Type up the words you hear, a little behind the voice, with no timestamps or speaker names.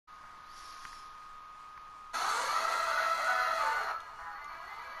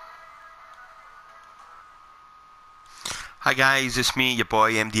Hi guys, it's me, your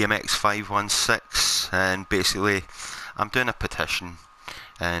boy MDMX516, and basically I'm doing a petition,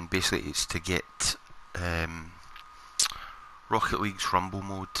 and basically it's to get um, Rocket League's Rumble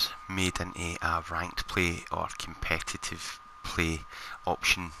mode made into a ranked play or competitive play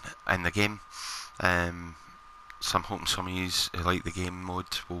option in the game. Um, so I'm hoping some of you who like the game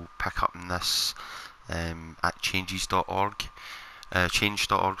mode will pick up on this at change.org,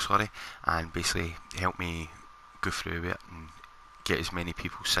 sorry, and basically help me go through it and get as many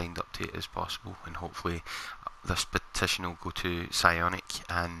people signed up to it as possible, and hopefully this petition will go to Psionic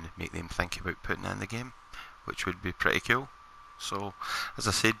and make them think about putting it in the game, which would be pretty cool. So, as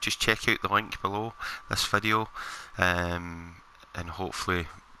I said, just check out the link below this video, and hopefully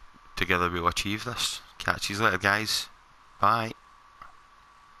together we'll achieve this. Catch you later, guys. Bye.